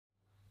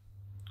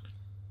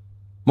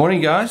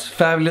Morning guys,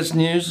 fabulous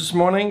news this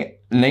morning.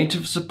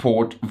 Native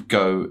support of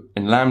Go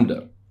in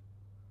Lambda.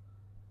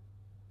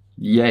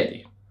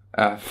 Yay,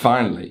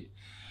 finally.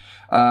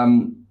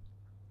 But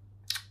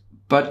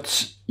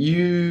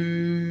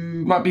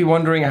you might be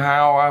wondering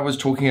how I was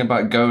talking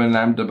about Go and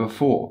Lambda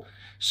before.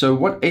 So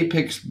what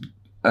Apex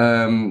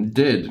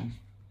did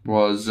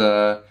was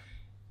it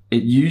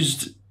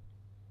used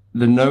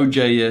the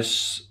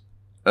Node.js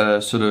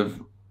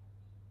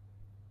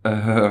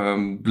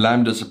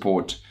Lambda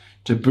support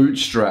to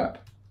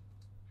bootstrap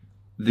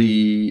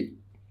the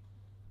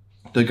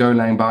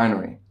Golang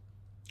binary.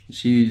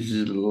 See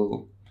these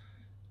little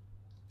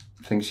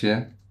things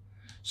here.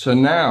 So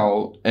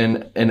now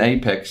in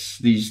Apex,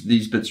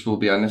 these bits will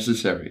be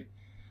unnecessary.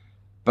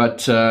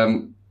 But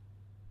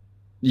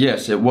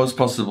yes, it was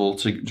possible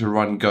to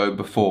run Go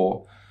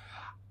before.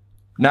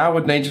 Now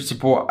with native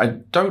support, I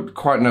don't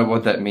quite know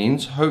what that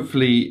means.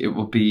 Hopefully it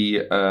will be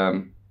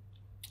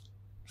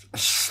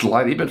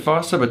slightly bit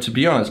faster, but to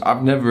be honest,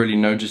 I've never really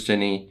noticed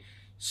any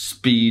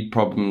speed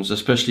problems,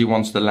 especially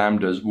once the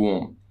Lambda is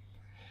warm.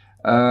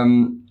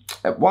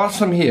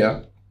 Whilst I'm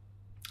here,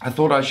 I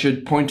thought I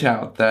should point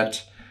out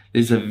that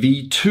there's a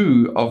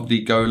V2 of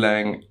the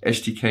Golang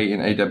SDK in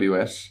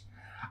AWS.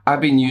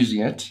 I've been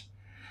using it.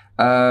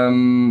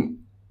 And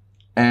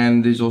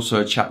there's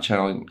also a chat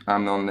channel.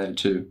 I'm on there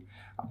too.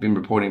 I've been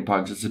reporting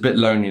bugs. It's a bit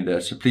lonely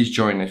there, so please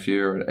join if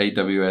you're an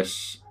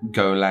AWS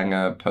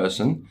Golang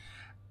person.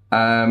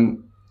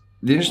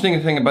 The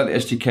interesting thing about the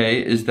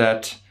SDK is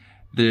that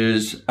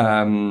there's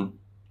no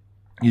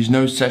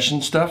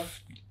session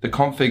stuff. The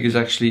config is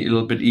actually a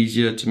little bit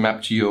easier to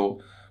map to your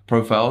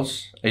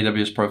profiles,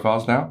 AWS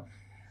profiles now.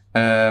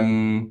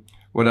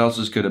 What else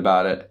is good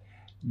about it?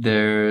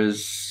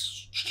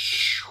 There's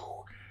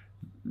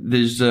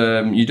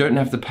you don't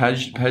have to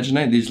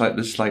paginate. There's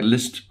this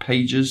list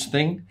pages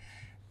thing,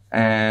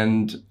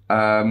 and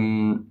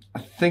I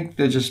think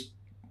they're just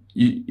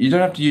you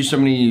don't have to use so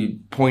many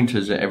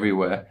pointers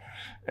everywhere.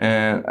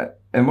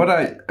 And what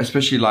I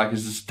especially like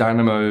is this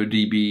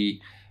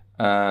DynamoDB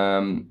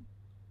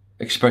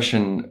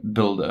expression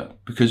builder,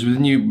 because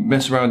when you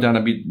mess around with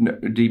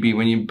DynamoDB,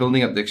 when you're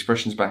building up the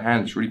expressions by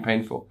hand, it's really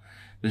painful.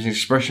 There's an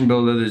expression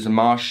builder, there's a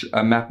map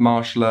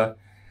marshaller.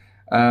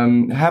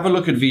 Have a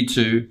look at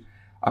V2.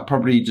 I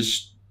probably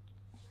just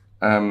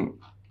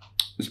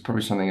there's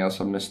probably something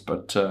else I missed,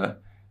 but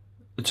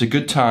it's a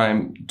good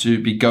time to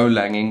be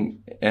Golanging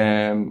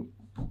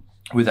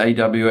with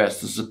AWS.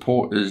 The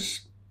support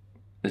is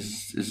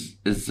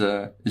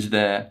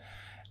there,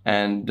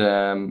 and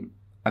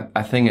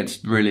I think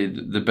it's really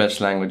the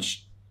best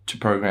language to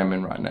program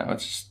in right now.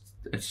 It's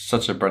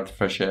such a breath of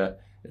fresh air.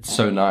 It's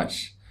so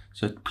nice.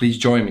 So please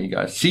join me,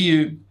 guys. See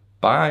you.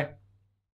 Bye.